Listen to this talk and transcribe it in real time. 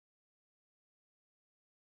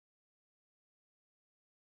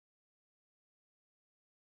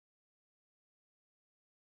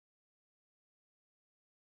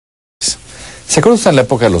¿Se acuerda usted en la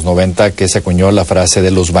época de los 90 que se acuñó la frase de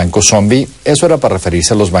los bancos zombie? Eso era para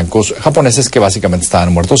referirse a los bancos japoneses que básicamente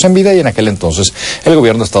estaban muertos en vida, y en aquel entonces el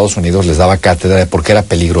gobierno de Estados Unidos les daba cátedra de por qué era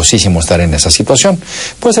peligrosísimo estar en esa situación.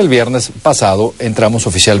 Pues el viernes pasado entramos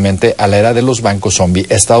oficialmente a la era de los bancos zombie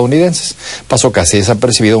estadounidenses. Pasó casi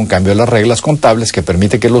desapercibido un cambio en las reglas contables que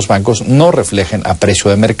permite que los bancos no reflejen a precio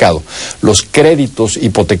de mercado los créditos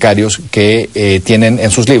hipotecarios que tienen en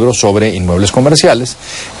sus libros sobre inmuebles comerciales,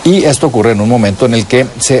 y esto ocurre en un momento en el que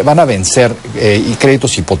se van a vencer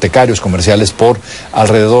créditos hipotecarios comerciales por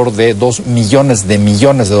alrededor de 2 millones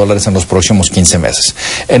de dólares en los próximos 15 meses.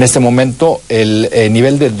 En este momento, el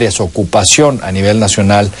nivel de desocupación a nivel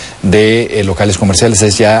nacional de locales comerciales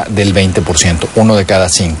es ya del 20%, 1 de cada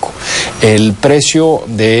 5. El precio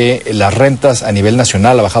de las rentas a nivel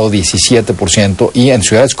nacional ha bajado 17%, y en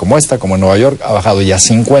ciudades como esta, como en Nueva York, ha bajado ya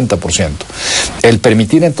 50%. El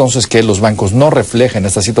permitir entonces que los bancos no reflejen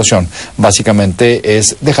esta situación, básicamente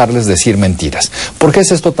es dejarles decir mentiras. ¿Por qué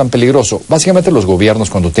es esto tan peligroso? Básicamente los gobiernos,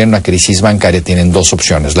 cuando tienen una crisis bancaria, tienen dos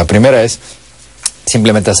opciones. La primera es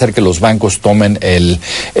simplemente hacer que los bancos tomen el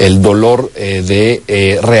dolor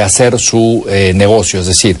de rehacer su negocio, es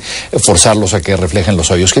decir, forzarlos a que reflejen los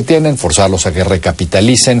hoyos que tienen, forzarlos a que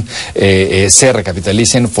recapitalicen,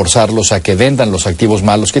 forzarlos a que vendan los activos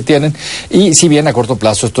malos que tienen. Y si bien a corto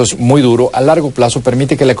plazo esto es muy duro, a largo plazo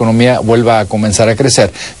permite que la economía vuelva a comenzar a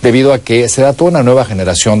crecer, debido a que se da toda una nueva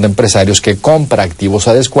generación de empresarios que compra activos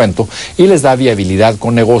a descuento y les da viabilidad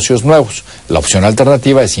con negocios nuevos. La opción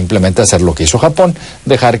alternativa es simplemente hacer lo que hizo Japón,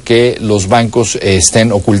 dejar que los bancos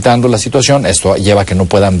estén ocultando la situación. Esto lleva a que no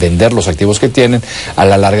puedan vender los activos que tienen. A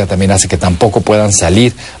la larga también hace que tampoco puedan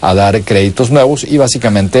salir a dar créditos nuevos, y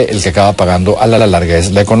básicamente el que acaba pagando a la larga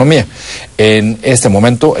es la economía. En este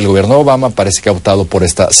momento el gobierno de Obama parece que ha optado por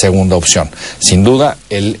esta segunda opción. Sin duda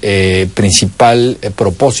el principal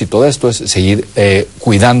propósito de esto es seguir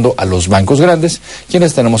cuidando a los bancos grandes,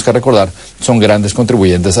 quienes, tenemos que recordar, son grandes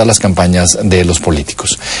contribuyentes a las campañas de los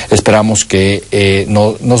políticos. Esperamos que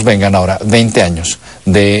no nos vengan ahora 20 años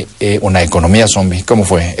de una economía zombie, como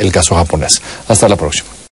fue el caso japonés. Hasta la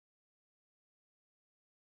próxima.